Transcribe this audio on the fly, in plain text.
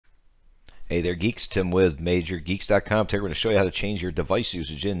Hey there, geeks. Tim with MajorGeeks.com. Today we're going to show you how to change your device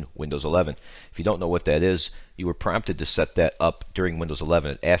usage in Windows 11. If you don't know what that is, you were prompted to set that up during Windows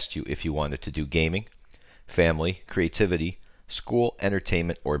 11. It asked you if you wanted to do gaming, family, creativity, school,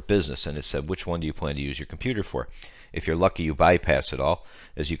 entertainment, or business. And it said, which one do you plan to use your computer for? If you're lucky, you bypass it all.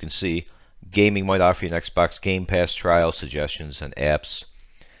 As you can see, gaming might offer you an Xbox Game Pass trial, suggestions, and apps.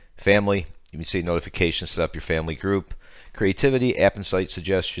 Family, you can see notifications, set up your family group. Creativity, app and site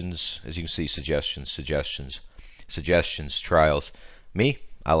suggestions. As you can see, suggestions, trials. Me,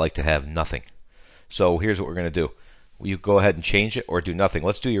 I like to have nothing. So here's what we're going to do. You go ahead and change it or do nothing.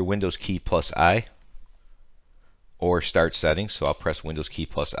 Let's do your Windows key plus I or start settings. So I'll press Windows key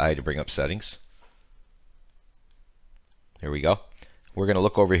plus I to bring up settings. There we go. We're going to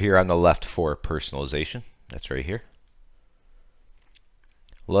look over here on the left for personalization. That's right here.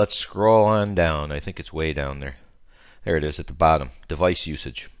 Let's scroll on down. I think it's way down there. There it is at the bottom. Device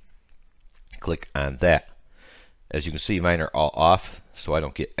usage. Click on that. As you can see, mine are all off, so I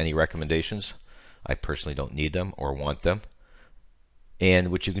don't get any recommendations. I personally don't need them or want them. And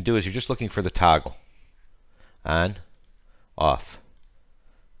what you can do is you're just looking for the toggle. On, off,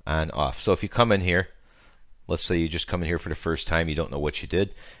 on, off. So if you come in here, let's say you just come in here for the first time, you don't know what you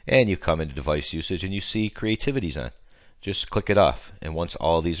did, and you come into device usage and you see creativity's on. Just click it off. And once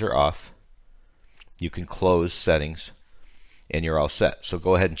all these are off, you can close settings and you're all set. So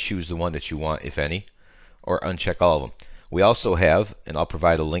go ahead and choose the one that you want, if any, or uncheck all of them. We also have, and I'll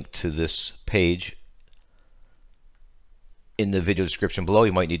provide a link to this page in the video description below.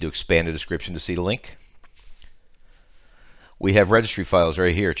 You might need to expand the description to see the link. We have registry files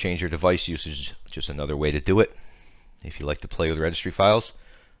right here. Change your device usage, just another way to do it. If you like to play with registry files,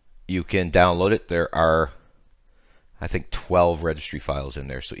 you can download it. There are, I think, 12 registry files in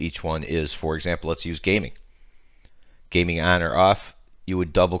there. So each one is, for example, let's use gaming. Gaming on or off, you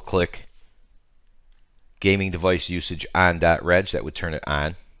would double click gaming device usage on.reg, that would turn it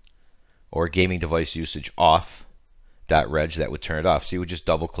on. Or gaming device usage off.reg, that would turn it off. So you would just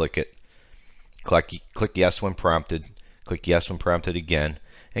double click it, click yes when prompted, click yes when prompted again,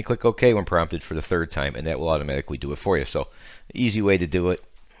 and click OK when prompted for the third time, and that will automatically do it for you. So easy way to do it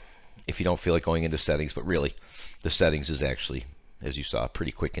if you don't feel like going into settings, but really the settings is actually, as you saw,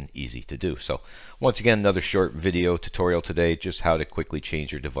 pretty quick and easy to do. So once again, another short video tutorial today, just how to quickly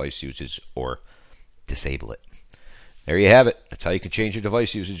change your device usage or disable it. There you have it. That's how you can change your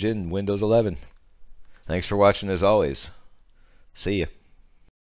device usage in Windows 11. Thanks for watching as always. See ya.